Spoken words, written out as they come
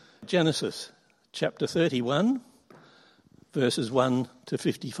Genesis chapter 31, verses 1 to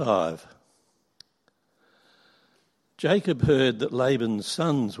 55. Jacob heard that Laban's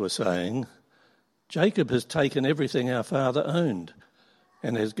sons were saying, "Jacob has taken everything our father owned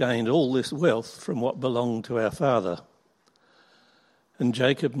and has gained all this wealth from what belonged to our father." And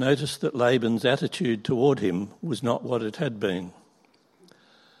Jacob noticed that Laban's attitude toward him was not what it had been.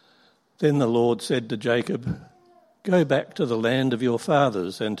 Then the Lord said to Jacob, "Go back to the land of your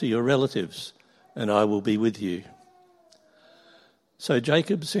fathers and to your relatives, and I will be with you." So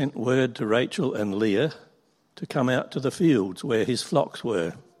Jacob sent word to Rachel and Leah to come out to the fields where his flocks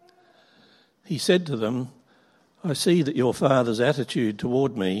were. He said to them, "I see that your father's attitude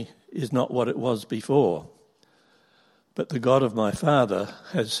toward me is not what it was before, but the God of my father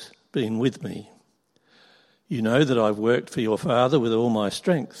has been with me. You know that I've worked for your father with all my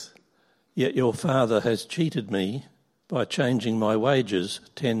strength, yet your father has cheated me by changing my wages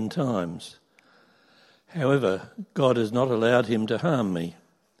 10 times. However, God has not allowed him to harm me.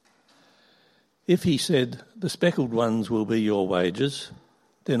 If he said, 'The speckled ones will be your wages,'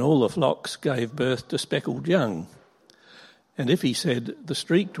 then all the flocks gave birth to speckled young. And if he said, 'The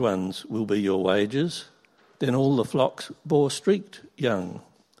streaked ones will be your wages,' then all the flocks bore streaked young.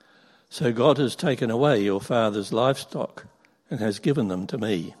 So God has taken away your father's livestock and has given them to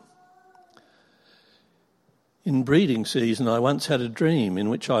me. In breeding season I once had a dream in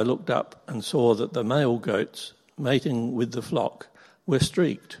which I looked up and saw that the male goats mating with the flock were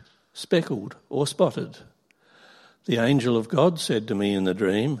streaked, speckled or spotted. The angel of God said to me in the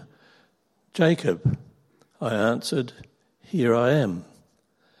dream, 'Jacob.' I answered, 'Here I am.'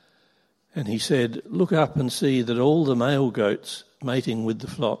 And he said, 'Look up and see that all the male goats mating with the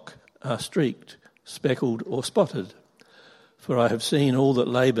flock are streaked, speckled or spotted, for I have seen all that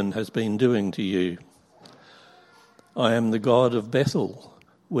Laban has been doing to you. I am the God of Bethel,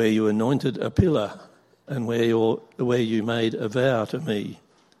 where you anointed a pillar and where you made a vow to me.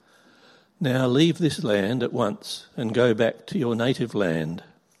 Now leave this land at once and go back to your native land.'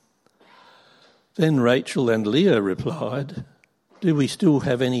 Then Rachel and Leah replied, 'Do we still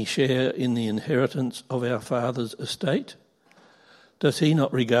have any share in the inheritance of our father's estate? Does he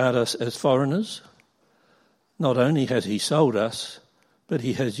not regard us as foreigners? Not only has he sold us, but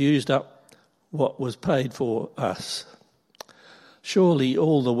he has used up what was paid for us. Surely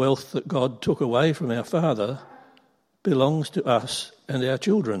all the wealth that God took away from our father belongs to us and our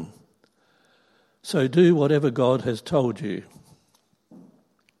children. So do whatever God has told you.'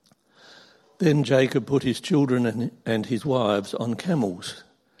 Then Jacob put his children and his wives on camels,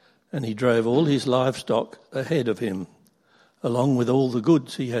 and he drove all his livestock ahead of him, along with all the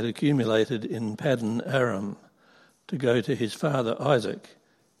goods he had accumulated in Paddan Aram, to go to his father Isaac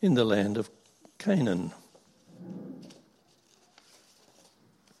in the land of Canaan.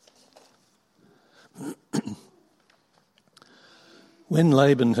 When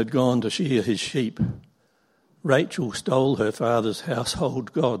Laban had gone to shear his sheep, Rachel stole her father's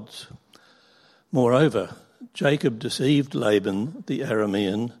household gods. Moreover, Jacob deceived Laban the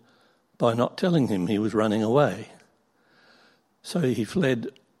Aramean by not telling him he was running away. So he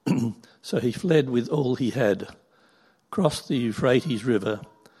fled with all he had, crossed the Euphrates River,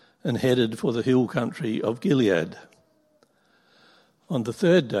 and headed for the hill country of Gilead. On the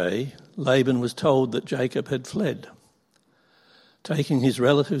 3rd day, Laban was told that Jacob had fled. Taking his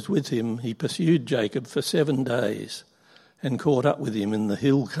relatives with him, he pursued Jacob for 7 days and caught up with him in the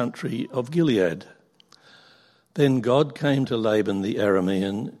hill country of Gilead. Then God came to Laban the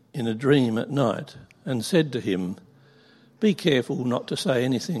Aramean in a dream at night and said to him, 'Be careful not to say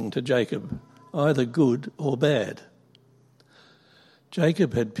anything to Jacob, either good or bad.'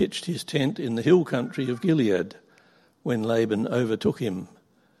 Jacob had pitched his tent in the hill country of Gilead when Laban overtook him,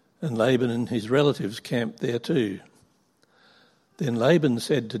 and Laban and his relatives camped there too. Then Laban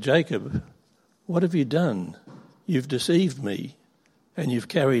said to Jacob, 'What have you done? You've deceived me, and you've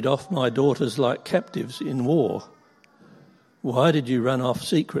carried off my daughters like captives in war. Why did you run off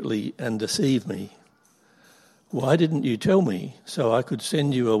secretly and deceive me? Why didn't you tell me so I could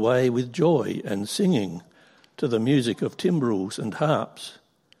send you away with joy and singing to the music of timbrels and harps?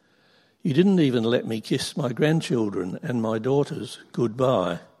 You didn't even let me kiss my grandchildren and my daughters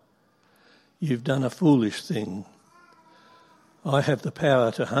goodbye. You've done a foolish thing. I have the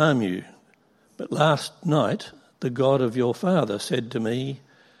power to harm you, but last night the God of your father said to me,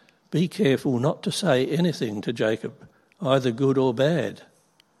 "Be careful not to say anything to Jacob, either good or bad."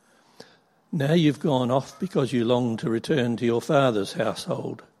 Now you've gone off because you long to return to your father's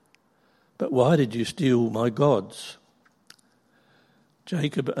household. But why did you steal my gods?"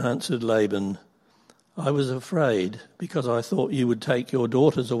 Jacob answered Laban, I was afraid because I thought you would take your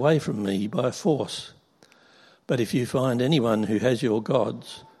daughters away from me by force. But if you find anyone who has your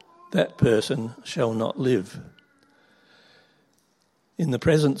gods, that person shall not live. In the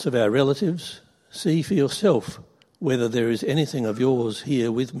presence of our relatives, see for yourself whether there is anything of yours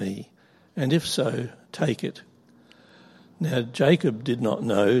here with me, and if so, take it." Now Jacob did not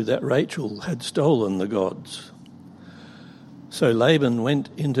know that Rachel had stolen the gods. So Laban went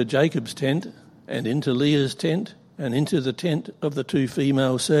into Jacob's tent and into Leah's tent and into the tent of the 2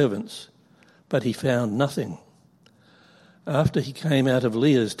 female servants, but he found nothing. After he came out of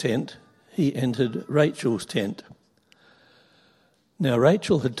Leah's tent, he entered Rachel's tent. Now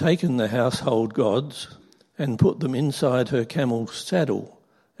Rachel had taken the household gods and put them inside her camel's saddle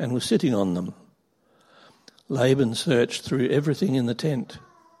and was sitting on them. Laban searched through everything in the tent,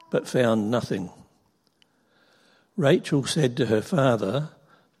 but found nothing. Rachel said to her father,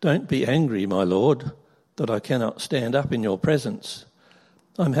 "Don't be angry, my lord, that I cannot stand up in your presence.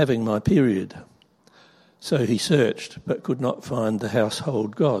 I'm having my period." So he searched, but could not find the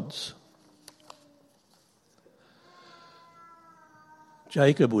household gods.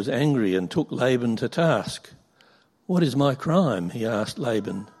 Jacob was angry and took Laban to task. "What is my crime?" he asked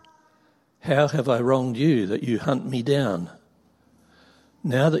Laban. "How have I wronged you that you hunt me down?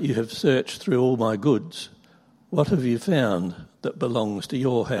 Now that you have searched through all my goods, what have you found that belongs to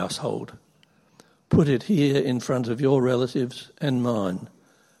your household? Put it here in front of your relatives and mine,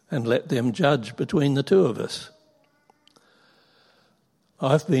 and let them judge between the 2 of us.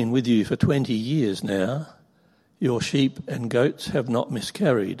 I've been with you for 20 years now. Your sheep and goats have not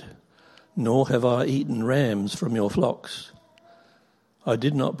miscarried, nor have I eaten rams from your flocks. I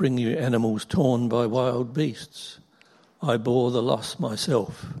did not bring you animals torn by wild beasts. I bore the loss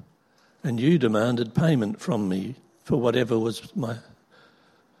myself, and you demanded payment from me for whatever was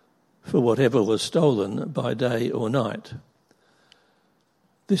stolen by day or night.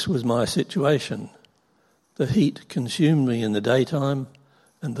 This was my situation. The heat consumed me in the daytime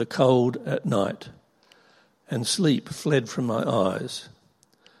and the cold at night, and sleep fled from my eyes.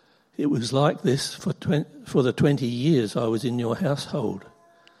 It was like this for the 20 years I was in your household.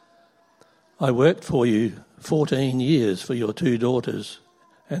 I worked for you 14 years for your 2 daughters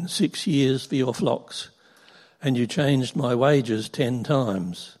and 6 years for your flocks, and you changed my wages 10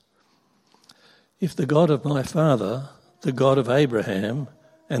 times. If the God of my father, the God of Abraham,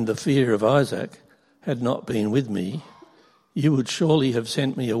 and the fear of Isaac had not been with me, you would surely have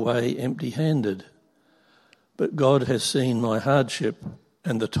sent me away empty-handed. But God has seen my hardship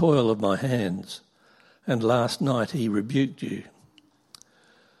and the toil of my hands, and last night he rebuked you."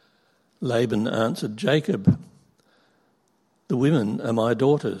 Laban answered Jacob, "The women are my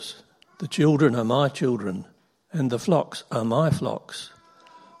daughters, the children are my children, and the flocks are my flocks.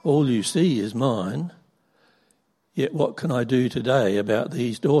 All you see is mine. Yet what can I do today about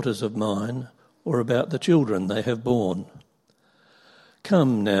these daughters of mine, or about the children they have borne?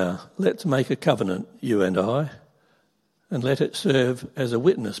 Come now, let's make a covenant, you and I, and let it serve as a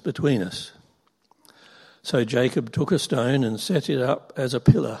witness between us." So Jacob took a stone and set it up as a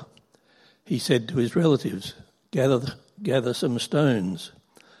pillar. He said to his relatives, Gather some stones."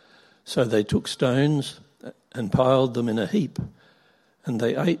 So they took stones and piled them in a heap, and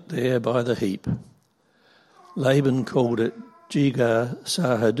they ate there by the heap. Laban called it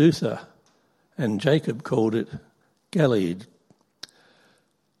Jegar-sahadutha, and Jacob called it Galeed.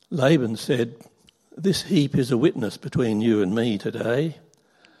 Laban said, "This heap is a witness between you and me today."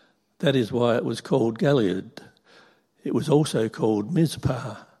 That is why it was called Galeed. It was also called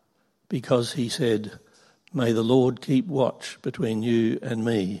Mizpah, because he said, "May the Lord keep watch between you and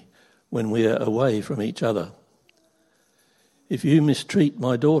me when we are away from each other. If you mistreat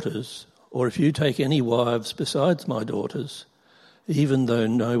my daughters, or if you take any wives besides my daughters, even though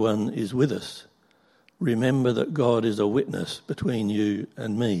no one is with us, remember that God is a witness between you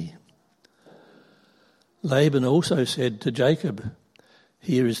and me." Laban also said to Jacob,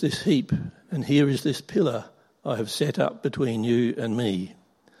 "Here is this heap, and here is this pillar I have set up between you and me.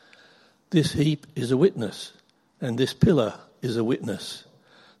 This heap is a witness, and this pillar is a witness,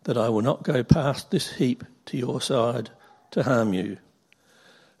 that I will not go past this heap to your side to harm you,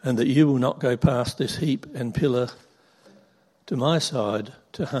 and that you will not go past this heap and pillar to my side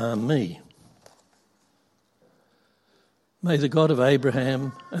to harm me. May the God of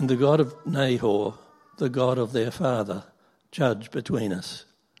Abraham and the God of Nahor, the God of their father, judge between us."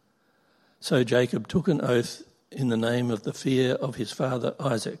 So Jacob took an oath in the name of the fear of his father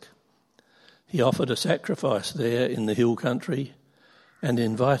Isaac. He offered a sacrifice there in the hill country and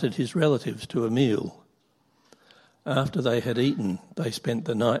invited his relatives to a meal. After they had eaten, they spent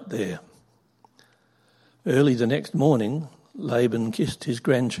the night there. Early the next morning, Laban kissed his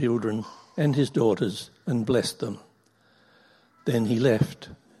grandchildren and his daughters and blessed them. Then he left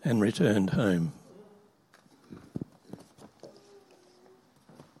and returned home.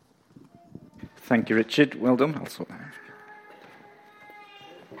 Thank you, Richard. Well done. I'll sort that out.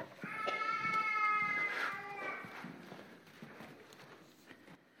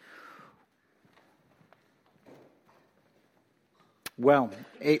 Well,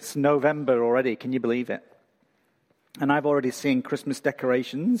 it's November already. Can you believe it? And I've already seen Christmas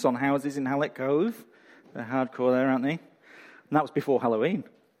decorations on houses in Hallett Cove. They're hardcore there, aren't they? And that was before Halloween.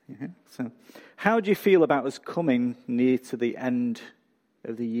 Yeah. So, how do you feel about us coming near to the end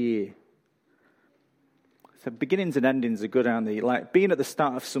of the year? So beginnings and endings are good, aren't they? Like being at the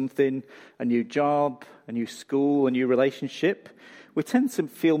start of something, a new job, a new school, a new relationship, we tend to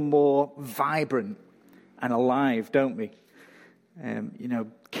feel more vibrant and alive, don't we?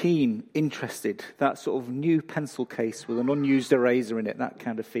 Keen, interested, that sort of new pencil case with an unused eraser in it, that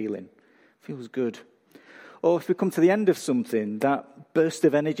kind of feeling. Feels good. Or if we come to the end of something, that burst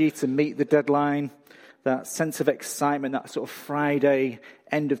of energy to meet the deadline, that sense of excitement, that sort of Friday,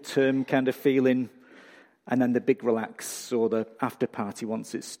 end of term kind of feeling, and then the big relax or the after party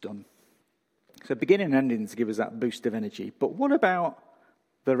once it's done. So beginning and endings give us that boost of energy. But what about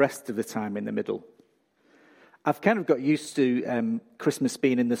the rest of the time in the middle? I've kind of got used to Christmas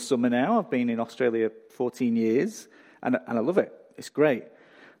being in the summer now. I've been in Australia 14 years, and I love it. It's great.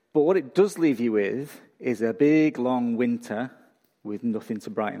 But what it does leave you with is a big, long winter with nothing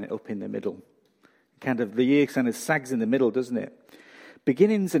to brighten it up in the middle. Kind of the year kind of sags in the middle, doesn't it?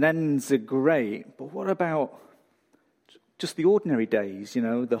 Beginnings and ends are great, but what about just the ordinary days,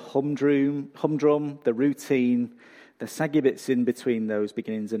 the humdrum, the routine, the saggy bits in between those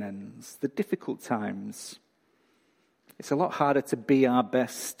beginnings and ends, the difficult times? It's a lot harder to be our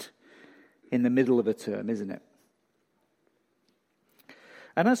best in the middle of a term, isn't it?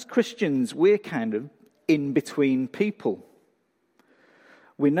 And as Christians, we're kind of in between people.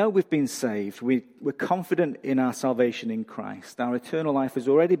 We know we've been saved. We're confident in our salvation in Christ. Our eternal life has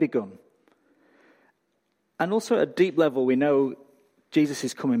already begun. And also at a deep level, we know Jesus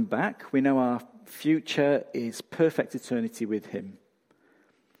is coming back. We know our future is perfect eternity with him.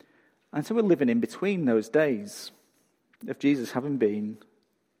 And so we're living in between those days of Jesus having been.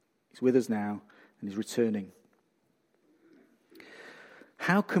 He's with us now and he's returning.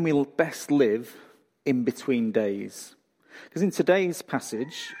 How can we best live in between days? Because in today's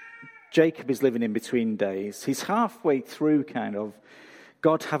passage, Jacob is living in between days. He's halfway through, kind of,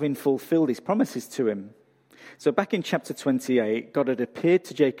 God having fulfilled his promises to him. So back in chapter 28, God had appeared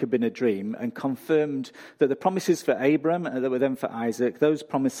to Jacob in a dream and confirmed that the promises for Abram and that were then for Isaac, those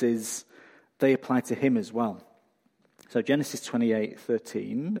promises, they apply to him as well. So Genesis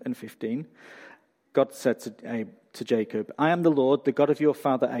 28:13 and 15, God said to Jacob, I am the Lord, the God of your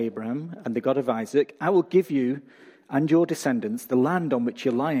father Abraham and the God of Isaac. I will give you and your descendants the land on which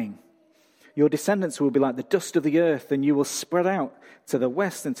you're lying. Your descendants will be like the dust of the earth, and you will spread out to the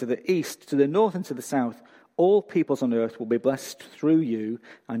west and to the east, to the north and to the south. All peoples on earth will be blessed through you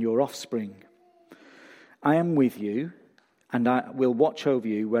and your offspring. I am with you, and I will watch over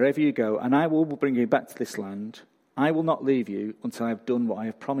you wherever you go, and I will bring you back to this land. I will not leave you until I have done what I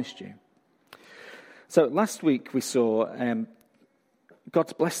have promised you. So last week we saw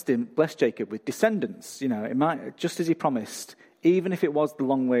God blessed Jacob with descendants. It might, just as he promised, even if it was the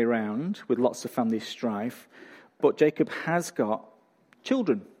long way round with lots of family strife, but Jacob has got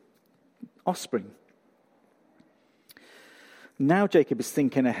children, offspring. Now Jacob is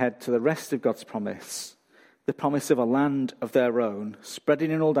thinking ahead to the rest of God's promise, the promise of a land of their own,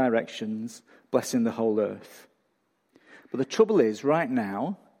 spreading in all directions, blessing the whole earth. But the trouble is, right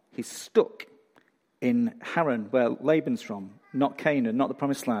now, he's stuck in Haran, where Laban's from, not Canaan, not the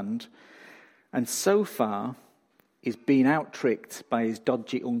promised land. And so far, he's been out-tricked by his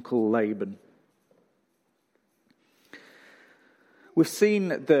dodgy uncle Laban. We've seen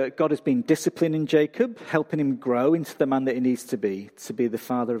that God has been disciplining Jacob, helping him grow into the man that he needs to be the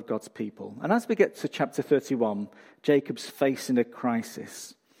father of God's people. And as we get to chapter 31, Jacob's facing a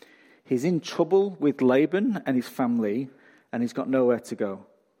crisis. He's in trouble with Laban and his family, and he's got nowhere to go.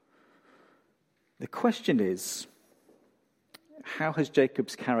 The question is, how has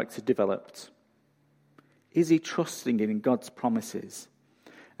Jacob's character developed? Is he trusting in God's promises?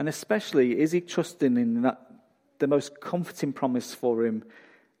 And especially, is he trusting in the most comforting promise for him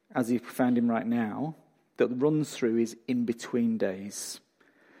as he found him right now, that runs through his in-between days?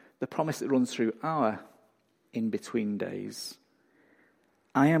 The promise that runs through our in-between days.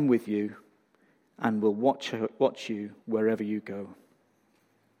 I am with you and will watch you wherever you go.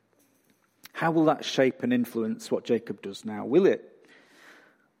 How will that shape and influence what Jacob does now? Will it?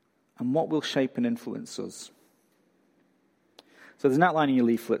 And what will shape and influence us? So there's an outline in your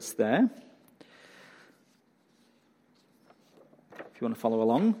leaflets there. If you want to follow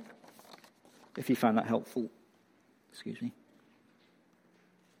along, if you find that helpful. Excuse me.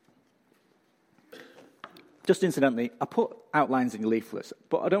 Just incidentally, I put outlines in your leaflets,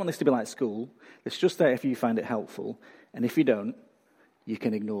 but I don't want this to be like school. It's just there if you find it helpful. And if you don't, you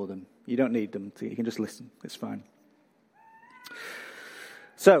can ignore them. You don't need them. You can just listen. It's fine.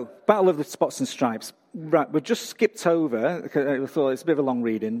 So, Battle of the Spots and Stripes. Right, we've just skipped over, I thought it's a bit of a long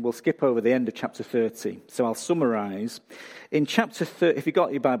reading, we'll skip over the end of chapter 30. So I'll summarise. In chapter 30, if you've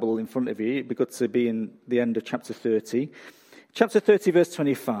got your Bible in front of you, it'd be good to be in the end of chapter 30. Chapter 30, verse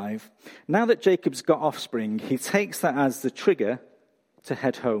 25. Now that Jacob's got offspring, he takes that as the trigger to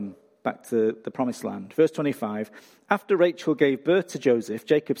head home, back to the promised land. Verse 25. After Rachel gave birth to Joseph,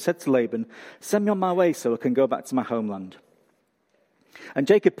 Jacob said to Laban, "Send me on my way so I can go back to my homeland." And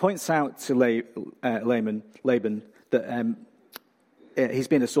Jacob points out to Laban that he's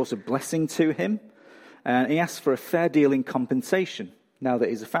been a source of blessing to him. And he asks for a fair deal in compensation, now that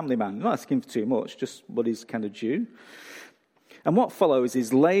he's a family man. Not asking for too much, just what is kind of due. And what follows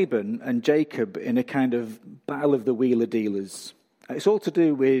is Laban and Jacob in a kind of battle of the wheeler dealers. It's all to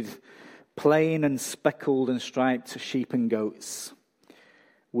do with plain and speckled and striped sheep and goats,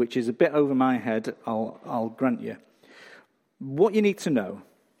 which is a bit over my head, I'll grant you. What you need to know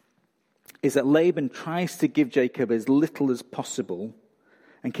is that Laban tries to give Jacob as little as possible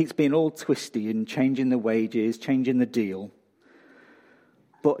and keeps being all twisty and changing the wages, changing the deal.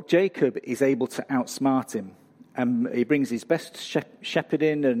 But Jacob is able to outsmart him, and he brings his best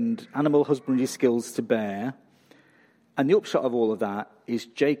shepherding and animal husbandry skills to bear. And the upshot of all of that is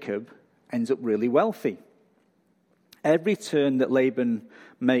Jacob ends up really wealthy. Every turn that Laban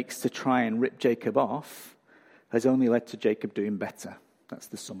makes to try and rip Jacob off has only led to Jacob doing better. That's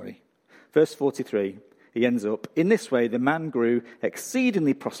the summary. Verse 43, he ends up, "In this way the man grew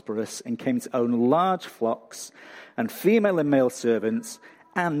exceedingly prosperous and came to own large flocks and female and male servants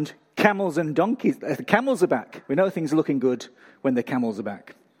and camels and donkeys." The camels are back. We know things are looking good when the camels are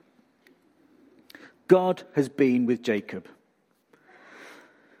back. God has been with Jacob.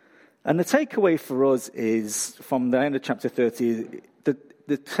 And the takeaway for us is, from the end of chapter 30,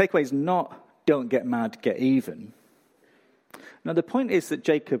 the takeaway is not don't get mad, get even. Now, the point is that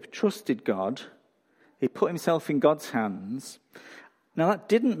Jacob trusted God. He put himself in God's hands. Now, that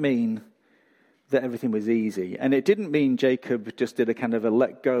didn't mean that everything was easy. And it didn't mean Jacob just did a kind of a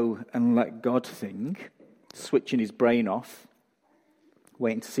let go and let God thing, switching his brain off,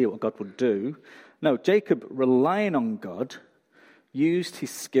 waiting to see what God would do. No, Jacob, relying on God, used his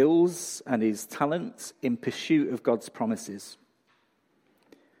skills and his talents in pursuit of God's promises.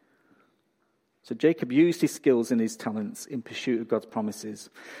 So Jacob used his skills and his talents in pursuit of God's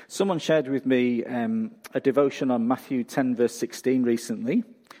promises. Someone shared with me a devotion on Matthew 10, verse 16 recently.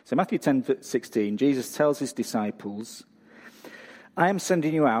 So Matthew 10, verse 16, Jesus tells his disciples, "I am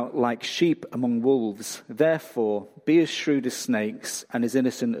sending you out like sheep among wolves. Therefore, be as shrewd as snakes and as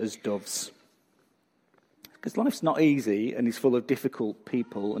innocent as doves." Because life's not easy and it's full of difficult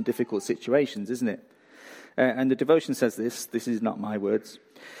people and difficult situations, isn't it? And the devotion says this is not my words.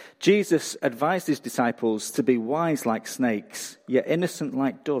 Jesus advised his disciples to be wise like snakes, yet innocent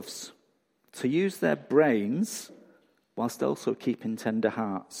like doves, to use their brains whilst also keeping tender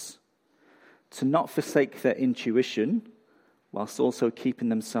hearts, to not forsake their intuition whilst also keeping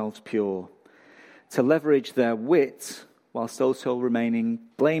themselves pure, to leverage their wit whilst also remaining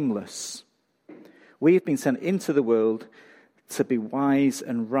blameless. We have been sent into the world to be wise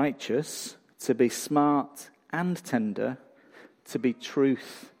and righteous, to be smart and tender, to be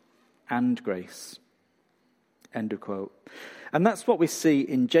truth and grace. End of quote. And that's what we see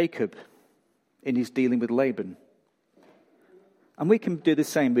in Jacob in his dealing with Laban. And we can do the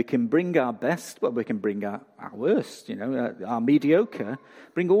same. We can bring our best, well, we can bring our worst, our mediocre,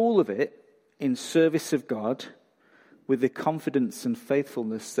 bring all of it in service of God with the confidence and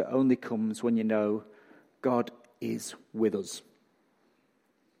faithfulness that only comes when you know God is with us.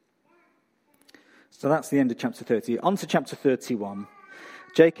 So that's the end of chapter 30. On to chapter 31.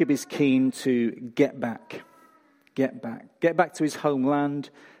 Jacob is keen to get back to his homeland,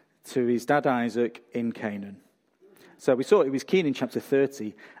 to his dad Isaac in Canaan. So we saw he was keen in chapter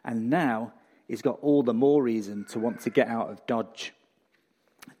 30, and now he's got all the more reason to want to get out of Dodge.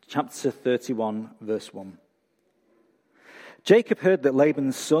 Chapter 31, verse 1. Jacob heard that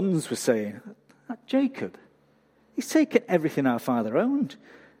Laban's sons were saying, "Jacob, he's taken everything our father owned,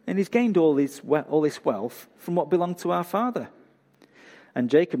 and he's gained all this wealth from what belonged to our father." And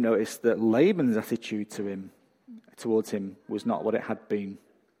Jacob noticed that Laban's attitude towards him was not what it had been.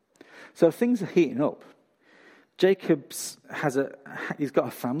 So things are heating up. Jacob's he's got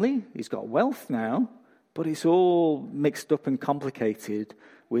a family, he's got wealth now, but it's all mixed up and complicated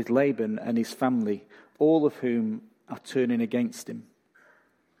with Laban and his family, all of whom are turning against him.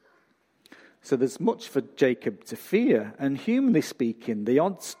 So there's much for Jacob to fear, and humanly speaking, the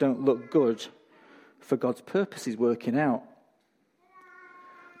odds don't look good for God's purposes working out.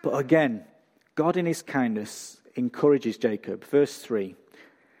 But again, God in his kindness encourages Jacob. Verse 3,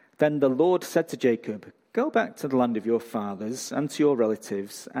 "Then the Lord said to Jacob, 'Go back to the land of your fathers and to your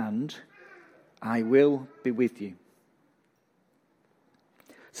relatives, and I will be with you.'"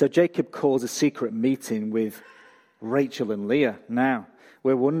 So Jacob calls a secret meeting with Rachel and Leah. Now,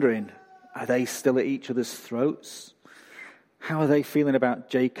 we're wondering, are they still at each other's throats? How are they feeling about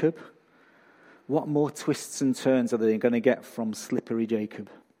Jacob? What more twists and turns are they going to get from slippery Jacob?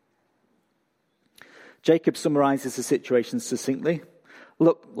 Jacob summarizes the situation succinctly.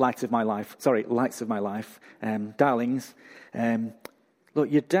 "Look, lights of my life, darlings,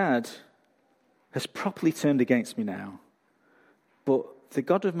 look, your dad has properly turned against me now, but the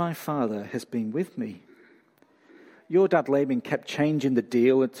God of my father has been with me. Your dad Laban kept changing the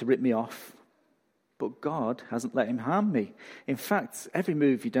deal to rip me off, but God hasn't let him harm me. In fact, every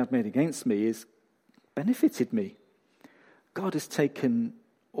move your dad made against me has benefited me. God has taken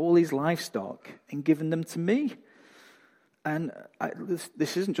all his livestock and given them to me. And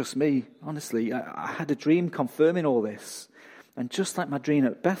this isn't just me, honestly. I had a dream confirming all this. And just like my dream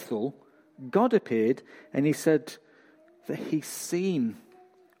at Bethel, God appeared and he said that he's seen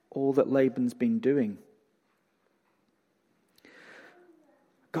all that Laban's been doing.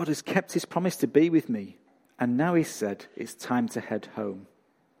 God has kept his promise to be with me. And now he said it's time to head home."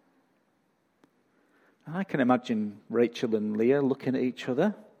 And I can imagine Rachel and Leah looking at each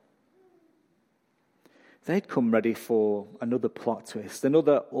other. They'd come ready for another plot twist,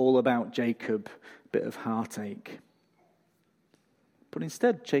 another all about Jacob bit of heartache. But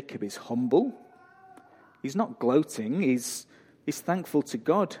instead, Jacob is humble. He's not gloating. He's thankful to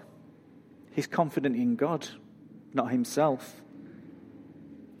God. He's confident in God, not himself.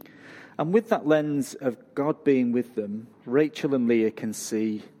 And with that lens of God being with them, Rachel and Leah can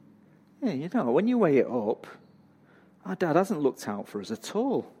see, when you weigh it up, our dad hasn't looked out for us at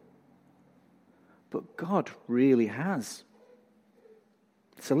all. But God really has.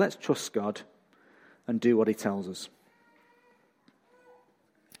 So let's trust God and do what he tells us.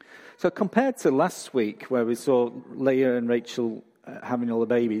 So compared to last week, where we saw Leah and Rachel having all the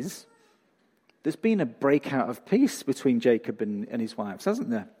babies, there's been a breakout of peace between Jacob and his wives, hasn't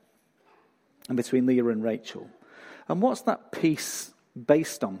there? And between Leah and Rachel. And what's that peace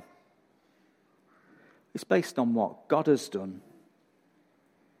based on? It's based on what God has done,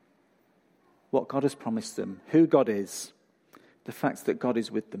 what God has promised them, who God is, the fact that God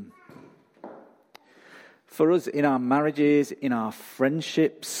is with them. For us, in our marriages, in our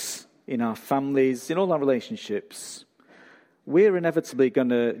friendships, in our families, in all our relationships, we're inevitably going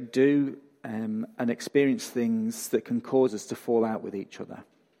to do and experience things that can cause us to fall out with each other.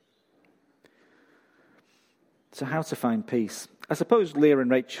 So how to find peace? I suppose Leah and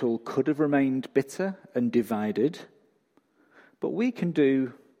Rachel could have remained bitter and divided, but we can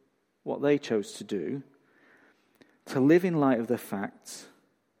do what they chose to do, to live in light of the fact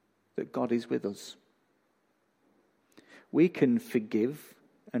that God is with us. We can forgive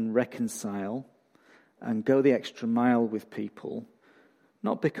and reconcile and go the extra mile with people,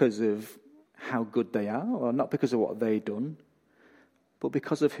 not because of how good they are or not because of what they've done, but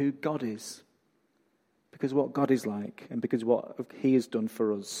because of who God is, because of what God is like and because of what he has done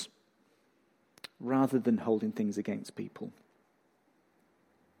for us, rather than holding things against people.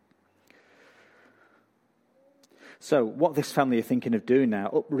 So what this family are thinking of doing now,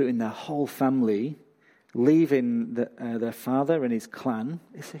 uprooting their whole family, leaving their father and his clan,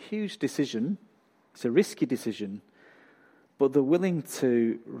 it's a huge decision. It's a risky decision. But they're willing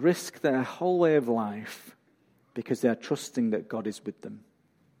to risk their whole way of life because they're trusting that God is with them.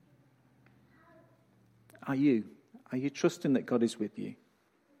 Are you? Are you trusting that God is with you?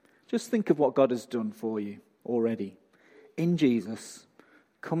 Just think of what God has done for you already. In Jesus,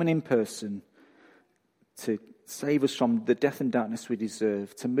 coming in person to save us from the death and darkness we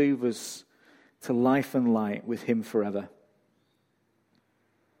deserve, to move us to life and light with him forever.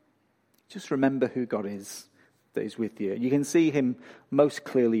 Just remember who God is that is with you. You can see him most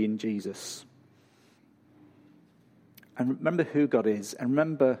clearly in Jesus. And remember who God is, and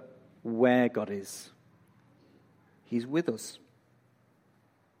remember where God is. He's with us.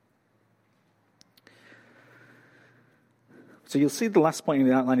 So you'll see the last point in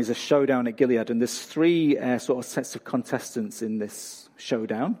the outline is a showdown at Gilead, and there's three sort of sets of contestants in this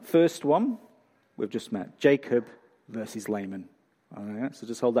showdown. First one, we've just met, Jacob versus Laban. All right, so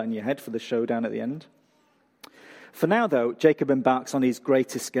just hold that in your head for the showdown at the end. For now, though, Jacob embarks on his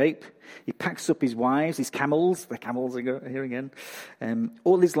great escape. He packs up his wives, his camels, the camels are here again,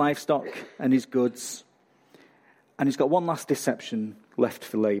 all his livestock and his goods. And he's got one last deception left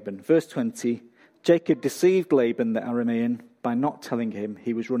for Laban. Verse 20, Jacob deceived Laban the Aramean by not telling him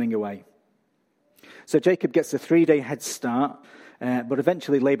he was running away. So Jacob gets a 3-day head start, but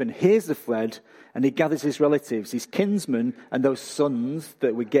eventually Laban hears the fled, and he gathers his relatives, his kinsmen, and those sons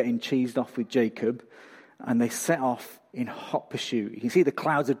that were getting cheesed off with Jacob, and they set off in hot pursuit. You can see the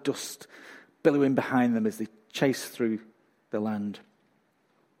clouds of dust billowing behind them as they chase through the land.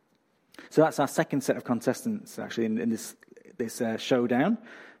 So that's our second set of contestants, actually, in this showdown.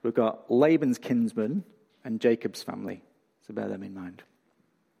 We've got Laban's kinsmen and Jacob's family. So bear them in mind.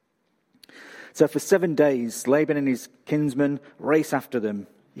 So for 7 days, Laban and his kinsmen race after them.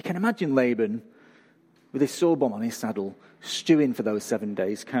 You can imagine Laban with his sawbomb on his saddle, stewing for those 7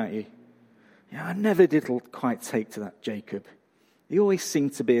 days, can't you? Yeah, I never did quite take to that Jacob. He always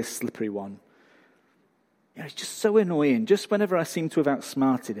seemed to be a slippery one. You know, he's just so annoying. Just whenever I seem to have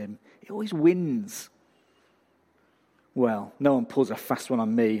outsmarted him, he always wins. Well, no one pulls a fast one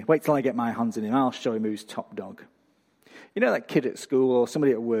on me. Wait till I get my hands on him. I'll show him who's top dog. You know that kid at school or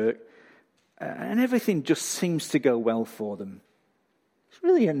somebody at work, and everything just seems to go well for them. It's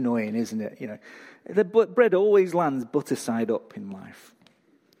really annoying, isn't it? You know, the bread always lands butter side up in life.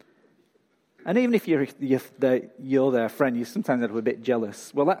 And even if you're their friend, you sometimes end up a bit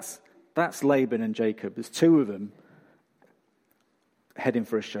jealous. Well, that's Laban and Jacob. There's two of them heading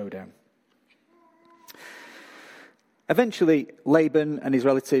for a showdown. Eventually, Laban and his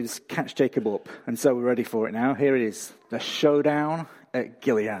relatives catch Jacob up, and so we're ready for it now. Here it is, the showdown at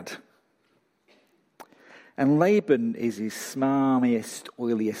Gilead. And Laban is his smarmiest,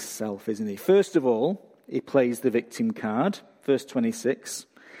 oiliest self, isn't he? First of all, he plays the victim card, verse 26.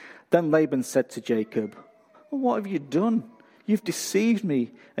 Then Laban said to Jacob, well, what have you done? You've deceived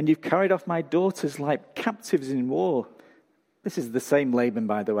me, and you've carried off my daughters like captives in war. This is the same Laban,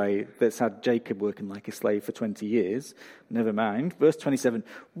 by the way, that's had Jacob working like a slave for 20 years. Never mind. Verse 27,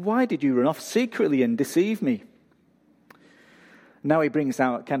 why did you run off secretly and deceive me? Now he brings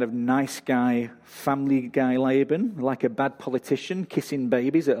out kind of nice guy, family guy Laban, like a bad politician, kissing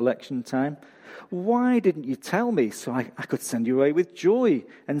babies at election time. Why didn't you tell me so I could send you away with joy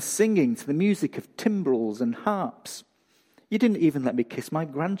and singing to the music of timbrels and harps? You didn't even let me kiss my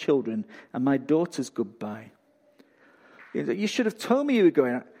grandchildren and my daughters goodbye. You should have told me you were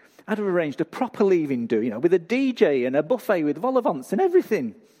going. I'd have arranged a proper leaving do, with a DJ and a buffet with vol au vents and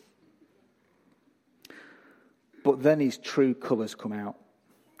everything. But then his true colours come out,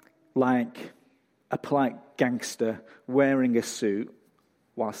 like a polite gangster wearing a suit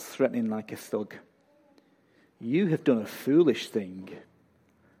whilst threatening like a thug. You have done a foolish thing.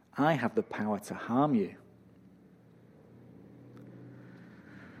 I have the power to harm you.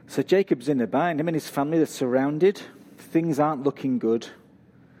 So Jacob's in a bind. Him and his family are surrounded. Things aren't looking good.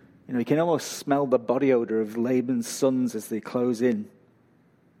 You can almost smell the body odor of Laban's sons as they close in.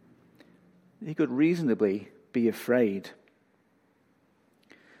 He could reasonably be afraid.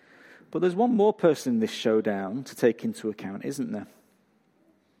 But there's one more person in this showdown to take into account, isn't there?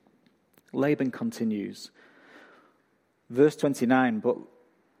 Laban continues. Verse 29,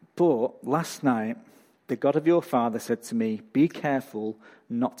 but last night the God of your father said to me, be careful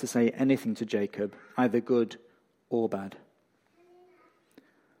not to say anything to Jacob, either good or bad.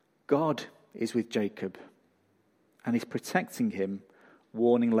 God is with Jacob, and he's protecting him,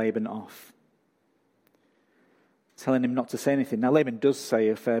 warning Laban off, telling him not to say anything. Now, Laban does say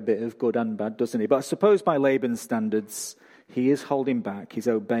a fair bit of good and bad, doesn't he? But I suppose by Laban's standards, he is holding back, he's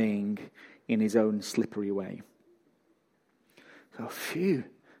obeying in his own slippery way. So, phew,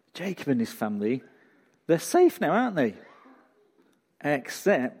 Jacob and his family, they're safe now, aren't they?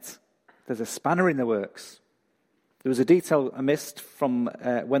 Except there's a spanner in the works. There was a detail I missed from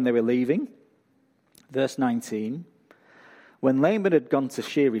when they were leaving. Verse 19. When Laban had gone to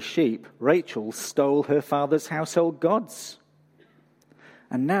shear his sheep, Rachel stole her father's household gods.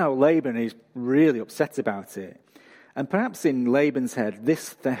 And now Laban is really upset about it. And perhaps in Laban's head, this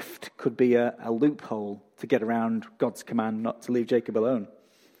theft could be a loophole to get around God's command not to leave Jacob alone.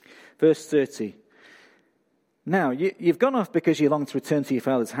 Verse 30. Now, you've gone off because you long to return to your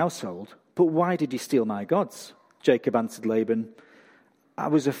father's household, but why did you steal my gods? Jacob answered Laban, I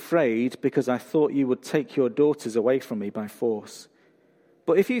was afraid because I thought you would take your daughters away from me by force.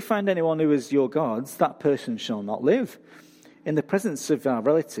 But if you find anyone who is your gods, that person shall not live. In the presence of our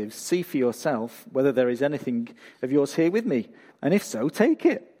relatives, see for yourself whether there is anything of yours here with me, and if so, take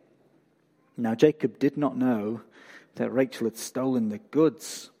it." Now Jacob did not know that Rachel had stolen the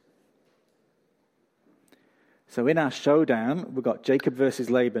goods. So in our showdown, we've got Jacob versus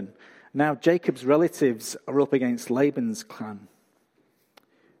Laban. Now Jacob's relatives are up against Laban's clan,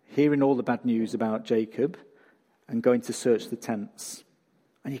 hearing all the bad news about Jacob and going to search the tents.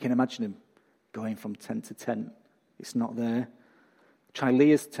 And you can imagine him going from tent to tent. It's not there. Try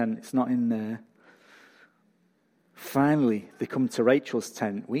Leah's tent, it's not in there. Finally, they come to Rachel's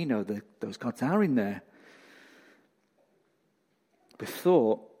tent. We know that those gods are in there. We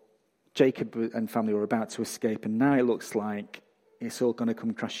thought Jacob and family were about to escape, and now it looks like it's all going to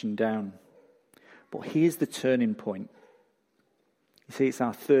come crashing down. But here's the turning point. You see, it's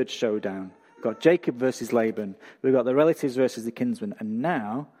our third showdown. We've got Jacob versus Laban. We've got the relatives versus the kinsmen. And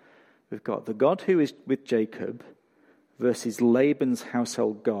now we've got the God who is with Jacob versus Laban's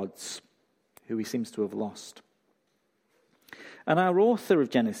household gods, who he seems to have lost. And our author of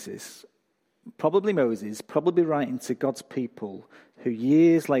Genesis, probably Moses, probably writing to God's people who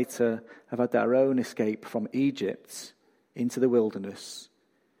years later have had their own escape from Egypt into the wilderness,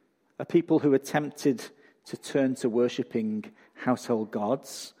 are people who are tempted to turn to worshipping household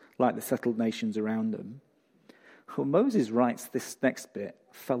gods like the settled nations around them. Well, Moses writes this next bit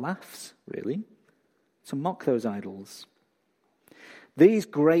for laughs, really, to mock those idols. These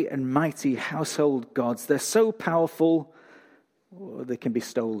great and mighty household gods, they're so powerful, they can be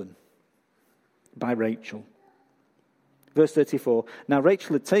stolen by Rachel. Verse 34, now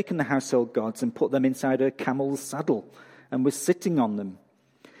Rachel had taken the household gods and put them inside her camel's saddle and was sitting on them.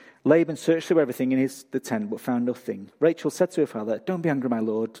 Laban searched through everything in the tent but found nothing. Rachel said to her father, "Don't be angry, my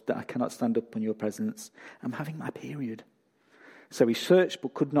lord, that I cannot stand up in your presence. I'm having my period." So he searched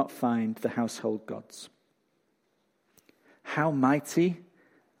but could not find the household gods. How mighty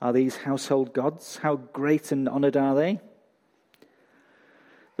are these household gods? How great and honoured are they?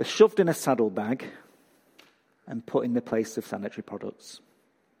 They're shoved in a saddlebag and put in the place of sanitary products.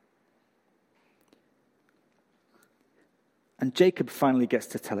 And Jacob finally gets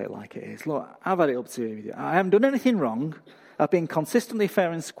to tell it like it is. Look, I've had it up to you. I haven't done anything wrong. I've been consistently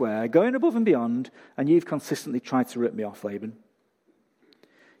fair and square, going above and beyond, and you've consistently tried to rip me off, Laban.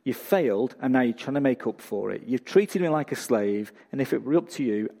 You've failed, and now you're trying to make up for it. You've treated me like a slave, and if it were up to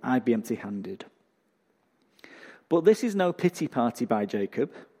you, I'd be empty-handed. But this is no pity party by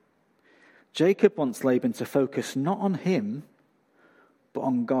Jacob. Jacob wants Laban to focus not on him, but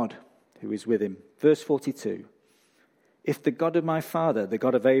on God, who is with him. Verse 42, "If the God of my father, the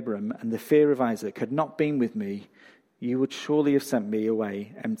God of Abraham, and the fear of Isaac had not been with me, you would surely have sent me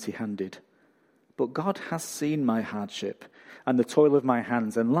away empty-handed. But God has seen my hardship and the toil of my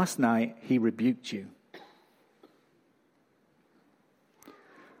hands, and last night he rebuked you."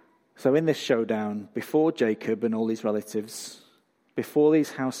 So in this showdown, before Jacob and all his relatives, before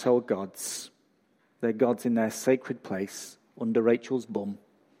these household gods, their gods in their sacred place under Rachel's bum,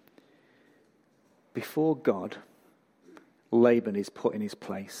 before God, Laban is put in his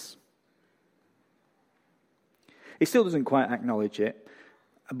place. He still doesn't quite acknowledge it,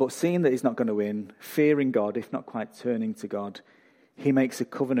 but seeing that he's not going to win, fearing God, if not quite turning to God, he makes a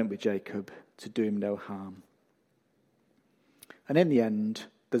covenant with Jacob to do him no harm. And in the end,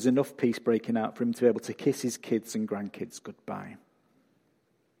 there's enough peace breaking out for him to be able to kiss his kids and grandkids goodbye.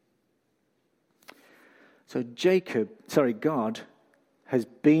 So God has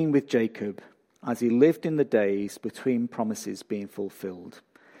been with Jacob as he lived in the days between promises being fulfilled.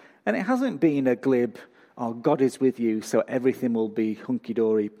 And it hasn't been a glib, "Oh, God is with you, so everything will be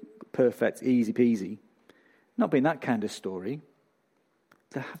hunky-dory, perfect, easy peasy." Not been that kind of story.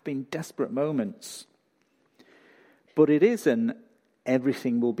 There have been desperate moments. But it is an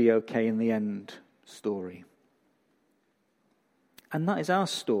everything will be okay in the end story. And that is our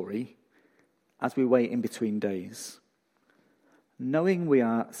story as we wait in between days. Knowing we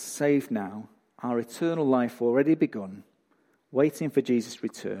are saved now, our eternal life already begun, waiting for Jesus'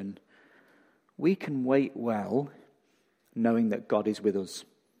 return, we can wait well, knowing that God is with us.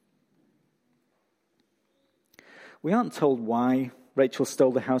 We aren't told why Rachel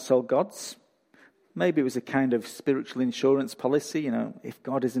stole the household gods. Maybe it was a kind of spiritual insurance policy, if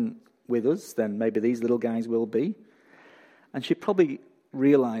God isn't with us, then maybe these little guys will be. And she probably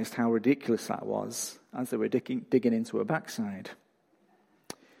realized how ridiculous that was as they were digging into her backside.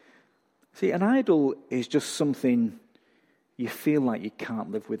 See, an idol is just something you feel like you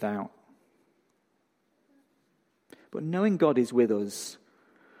can't live without. But knowing God is with us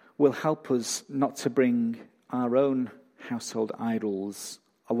will help us not to bring our own household idols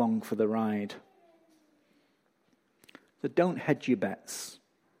along for the ride. So don't hedge your bets.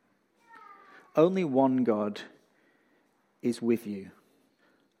 Only one God is with you.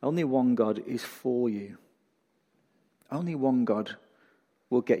 Only one God is for you. Only one God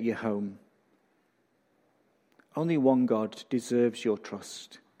will get you home. Only one God deserves your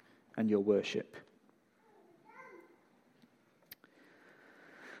trust and your worship.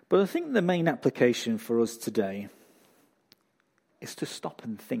 But I think the main application for us today is to stop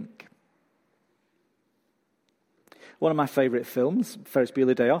and think. One of my favourite films, Ferris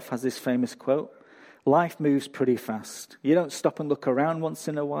Bueller's Day Off, has this famous quote: "Life moves pretty fast. You don't stop and look around once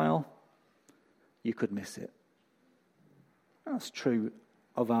in a while, you could miss it." That's true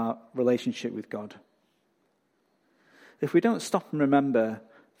of our relationship with God. If we don't stop and remember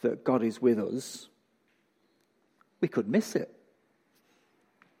that God is with us, we could miss it.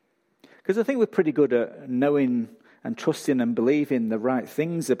 Because I think we're pretty good at knowing and trusting and believing the right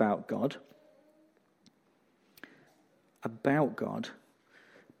things about God,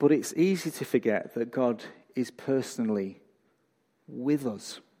 but it's easy to forget that God is personally with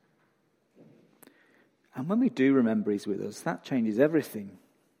us. And when we do remember he's with us, that changes everything.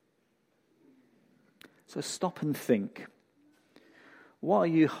 So stop and think. What are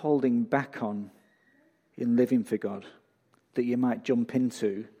you holding back on in living for God that you might jump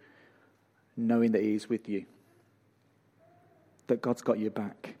into knowing that he's with you? That God's got your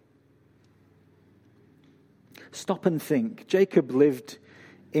back. Stop and think. Jacob lived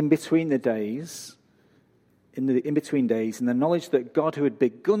in between days, in the knowledge that God, who had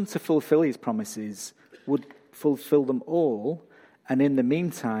begun to fulfill his promises, would fulfill them all, and in the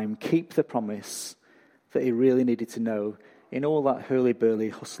meantime keep the promise that he really needed to know in all that hurly-burly,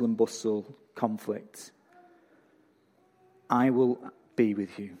 hustle and bustle conflict. I will be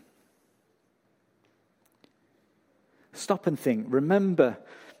with you. Stop and think. Remember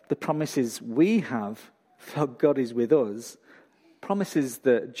the promises we have that God is with us, promises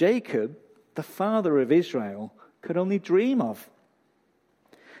that Jacob, the father of Israel, could only dream of.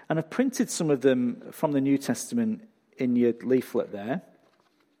 And I've printed some of them from the New Testament in your leaflet there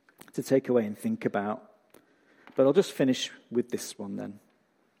to take away and think about. But I'll just finish with this one then.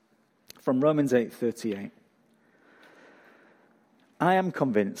 From Romans 8:38. I am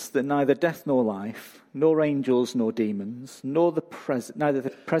convinced that neither death nor life, nor angels nor demons, neither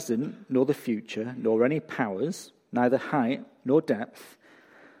the present nor the future, nor any powers, neither height nor depth,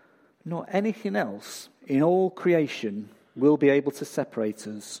 nor anything else in all creation will be able to separate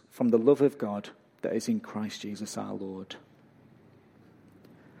us from the love of God that is in Christ Jesus our Lord.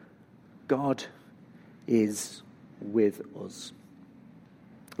 God is with us.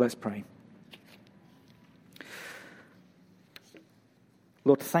 Let's pray.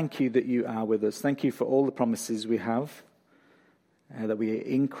 Lord, thank you that you are with us. Thank you for all the promises we have, that we are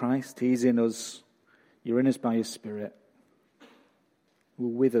in Christ. He's in us. You're in us by your Spirit. You're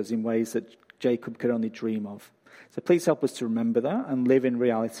with us in ways that Jacob could only dream of. So please help us to remember that and live in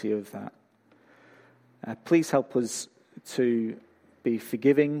reality of that. Please help us to be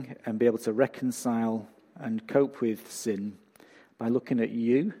forgiving and be able to reconcile and cope with sin by looking at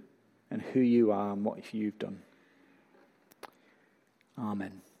you and who you are and what you've done.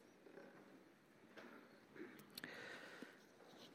 Amen.